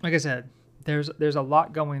 like I said, there's a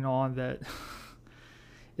lot going on that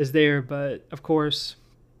is there. But, of course,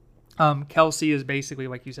 Kelsey is basically,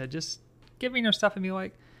 like you said, just giving her stuff and be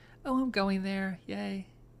like, oh, I'm going there. Yay.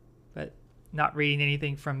 But not reading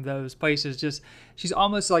anything from those places. Just she's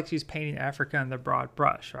almost like she's painting Africa in the broad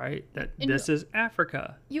brush, right? That this is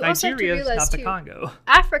Africa. You also have to Nigeria is realize, not the too, Congo.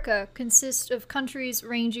 Africa consists of countries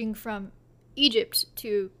ranging from Egypt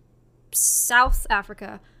to South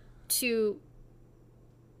Africa to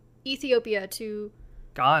Ethiopia to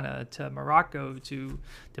Ghana to Morocco to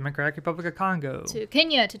Democratic Republic of Congo to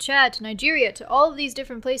Kenya to Chad to Nigeria to all of these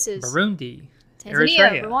different places. Burundi, Tanzania,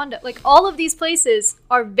 Eritrea, Rwanda, like all of these places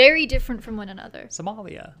are very different from one another.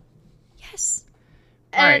 Somalia. Yes.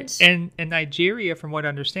 And Nigeria, from what I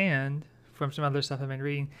understand, from some other stuff I've been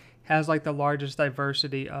reading, has like the largest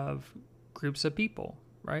diversity of groups of people,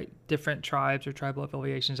 right? Different tribes or tribal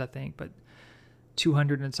affiliations, I think, but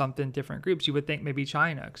 200 and something different groups. You would think maybe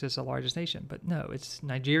China because it's the largest nation, but no, it's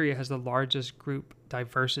Nigeria has the largest group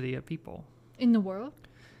diversity of people. In the world?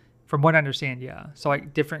 From what I understand, yeah. So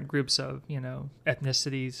like different groups of,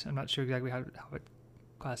 ethnicities. I'm not sure exactly how to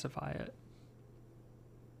classify it.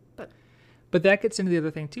 But that gets into the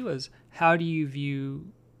other thing too, is how do you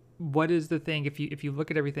view, what is the thing, if you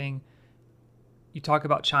look at everything, you talk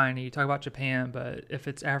about China, you talk about Japan, but if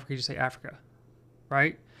it's Africa, you just say Africa,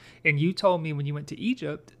 right? And you told me when you went to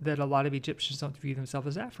Egypt that a lot of Egyptians don't view themselves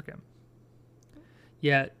as African.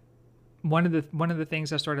 Yet, one of the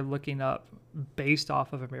things I started looking up based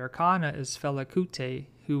off of Americanah is Fela Kuti,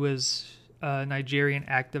 who was a Nigerian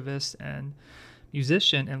activist and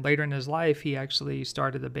musician, and later in his life he actually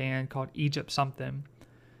started a band called Egypt Something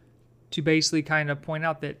to basically kind of point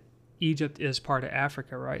out that Egypt is part of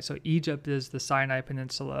Africa, right? So Egypt is the Sinai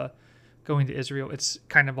Peninsula going to Israel. It's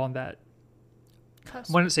kind of on that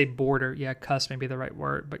Cusp. I wouldn't say border. Yeah, cusp may be the right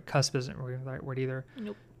word, but cusp isn't really the right word either.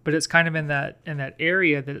 Nope. But it's kind of in that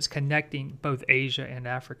area that it's connecting both Asia and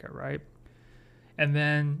Africa, right? And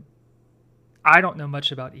then I don't know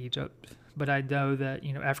much about Egypt, but I know that,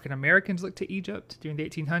 African Americans looked to Egypt during the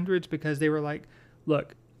 1800s because they were like,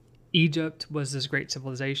 look, Egypt was this great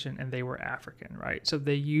civilization and they were African, right? So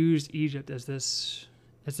they used Egypt as this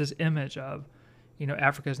image of,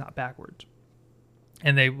 Africa is not backwards.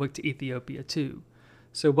 And they looked to Ethiopia too.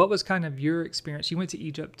 So what was kind of your experience? You went to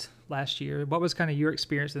Egypt last year. What was kind of your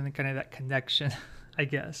experience and then kind of that connection, I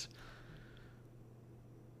guess?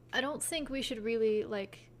 I don't think we should really,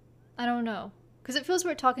 I don't know. Because it feels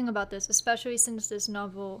weird talking about this, especially since this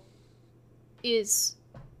novel is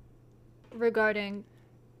regarding,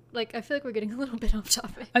 I feel like we're getting a little bit off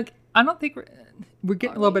topic. I don't think we're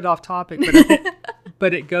getting a little bit off topic,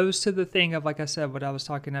 but it goes to the thing of, like I said, what I was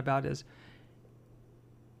talking about is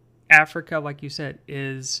Africa, like you said,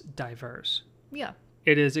 is diverse. Yeah.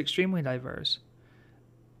 It is extremely diverse.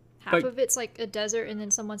 Half of it's like a desert, and then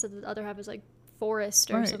someone said the other half is like forest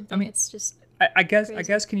or something. I mean, it's just I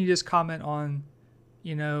guess can you just comment on,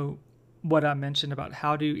 what I mentioned about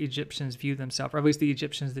how do Egyptians view themselves, or at least the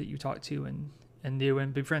Egyptians that you talked to and knew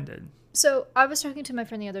and befriended? So I was talking to my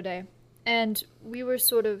friend the other day, and we were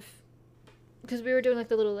sort of, because we were doing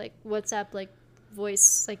the little WhatsApp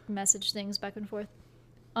voice message things back and forth.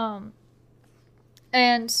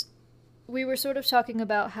 And we were sort of talking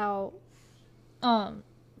about how,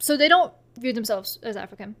 so they don't view themselves as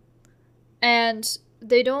African, and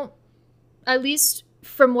they don't, at least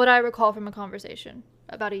from what I recall from a conversation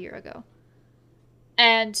about a year ago,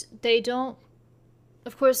 and they don't,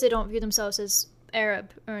 of course they don't view themselves as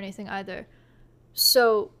Arab or anything either.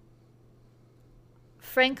 So,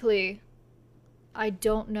 frankly, I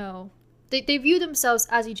don't know. They view themselves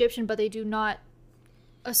as Egyptian, but they do not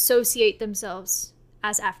associate themselves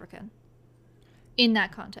as African in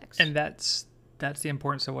that context. And that's the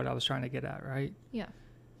importance of what I was trying to get at, right? Yeah.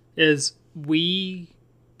 Is we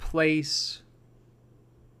place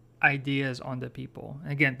ideas onto people.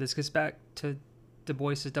 And again, this gets back to Du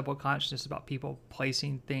Bois's double consciousness about people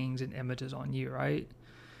placing things and images on you, right?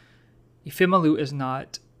 Ifemelu is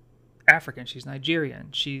not African. She's Nigerian.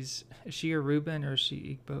 Is she Yoruban or is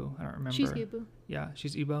she Igbo? I don't remember. She's Igbo. Yeah,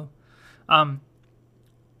 she's Igbo.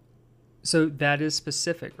 So that is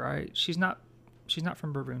specific, right? She's not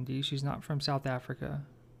from Burundi. She's not from South Africa,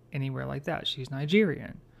 anywhere like that. She's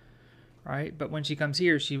Nigerian, right? But when she comes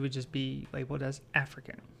here, she would just be labeled as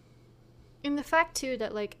African. And the fact, too,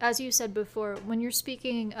 that, like, as you said before, when you're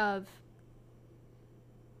speaking of...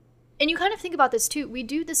 And you kind of think about this, too. We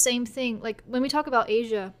do the same thing. Like, when we talk about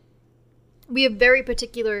Asia, we have very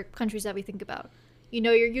particular countries that we think about. You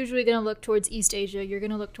know, you're usually going to look towards East Asia. You're going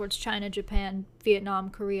to look towards China, Japan, Vietnam,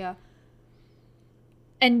 Korea.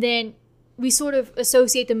 And then we sort of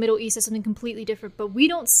associate the Middle East as something completely different. But we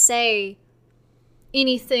don't say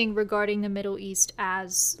anything regarding the Middle East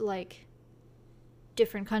as, like...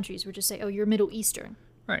 different countries. We're just say, oh, you're Middle Eastern.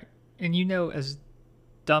 Right. And you know, as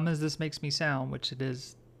dumb as this makes me sound, which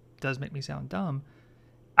does make me sound dumb,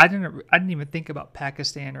 I didn't even think about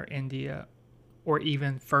Pakistan or India or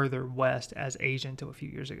even further west as Asian until a few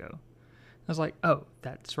years ago. I was like, oh,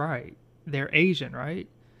 that's right. They're Asian, right?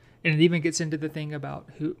 And it even gets into the thing about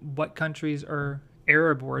what countries are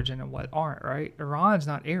Arab origin and what aren't, right? Iran's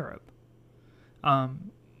not Arab.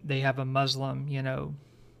 They have a Muslim,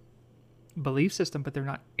 belief system, but they're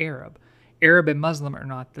not Arab. Arab and Muslim are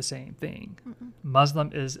not the same thing. Mm-mm.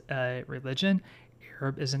 Muslim is a religion.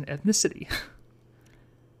 Arab is an ethnicity.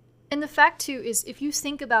 And the fact, too, is if you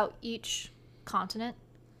think about each continent,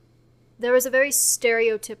 there is a very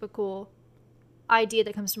stereotypical idea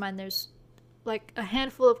that comes to mind. There's like a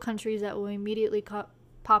handful of countries that will immediately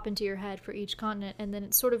pop into your head for each continent, and then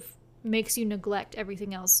it sort of makes you neglect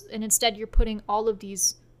everything else. And instead, you're putting all of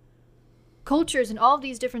these cultures and all of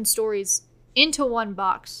these different stories into one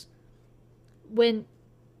box when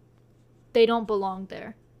they don't belong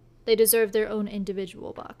there. They deserve their own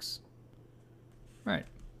individual box. Right.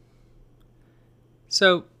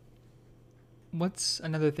 So, what's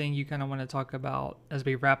another thing you kind of want to talk about as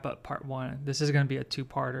we wrap up part 1? This is going to be a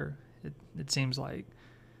 2-parter, it seems like.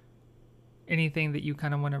 Anything that you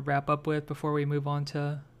kind of want to wrap up with before we move on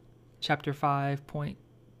to chapter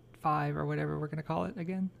 5.5 or whatever we're going to call it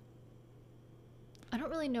again? I don't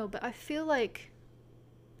really know, but I feel like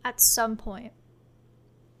at some point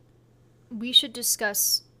we should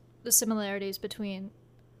discuss the similarities between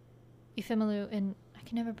Ifemelu and, I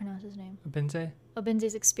can never pronounce his name,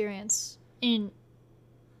 Obenze's experience in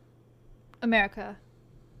America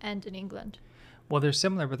and in England. Well, they're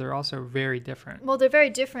similar, but they're also very different. Well, they're very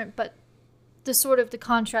different, but the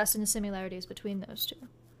contrast and the similarities between those two.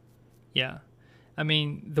 Yeah. I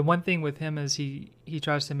mean, the one thing with him is he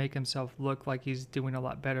tries to make himself look like he's doing a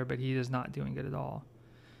lot better, but he is not doing it at all.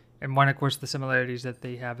 And one, of course, the similarities that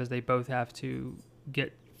they have is they both have to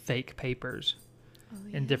get fake papers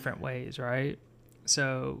in different ways, right?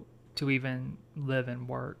 So to even live and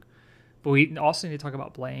work. But we also need to talk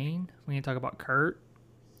about Blaine. We need to talk about Kurt.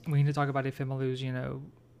 We need to talk about Ifemelu's,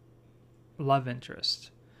 love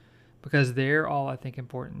interest. Because they're all, I think,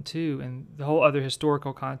 important too. And the whole other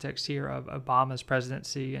historical context here of Obama's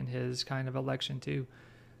presidency and his kind of election too.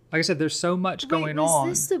 Like I said, there's so much going on.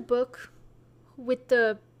 Was this the book with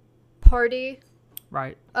the party?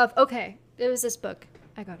 Right. Okay, it was this book.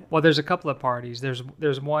 I got it. Well, there's a couple of parties.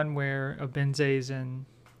 There's one where Obenze's in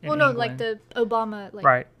England. Like the Obama.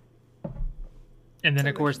 Right. And then,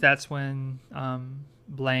 of course, that's when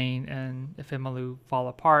Blaine and Ifemelu fall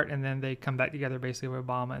apart, and then they come back together basically with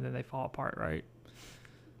Obama, and then they fall apart, right?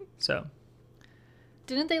 So.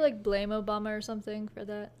 Didn't they blame Obama or something for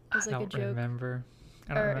that? As I don't remember.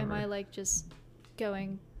 Am I just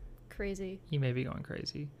going crazy? You may be going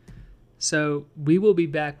crazy. So we will be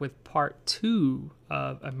back with part 2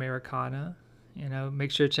 of Americanah.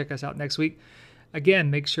 Make sure to check us out next week.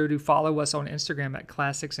 Again, make sure to follow us on Instagram at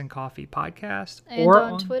Classics and Coffee Podcast. And or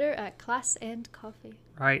on Twitter at Class and Coffee.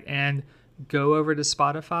 Right. And go over to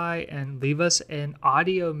Spotify and leave us an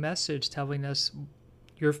audio message telling us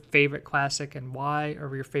your favorite classic and why,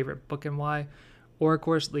 or your favorite book and why. Or, of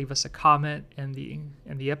course, leave us a comment in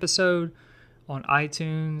the episode on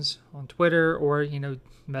iTunes, on Twitter, or,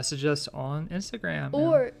 message us on Instagram.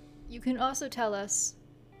 Or you can also tell us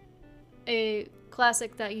a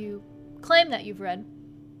classic that you claim that you've read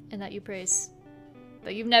and that you praise,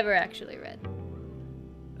 but you've never actually read.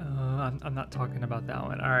 I'm not talking about that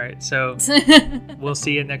one. All right, so we'll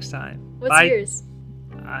see you next time. What's bye. Yours?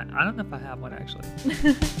 I don't know if I have one, actually.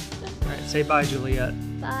 All right, say bye, Juliet.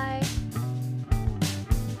 Bye.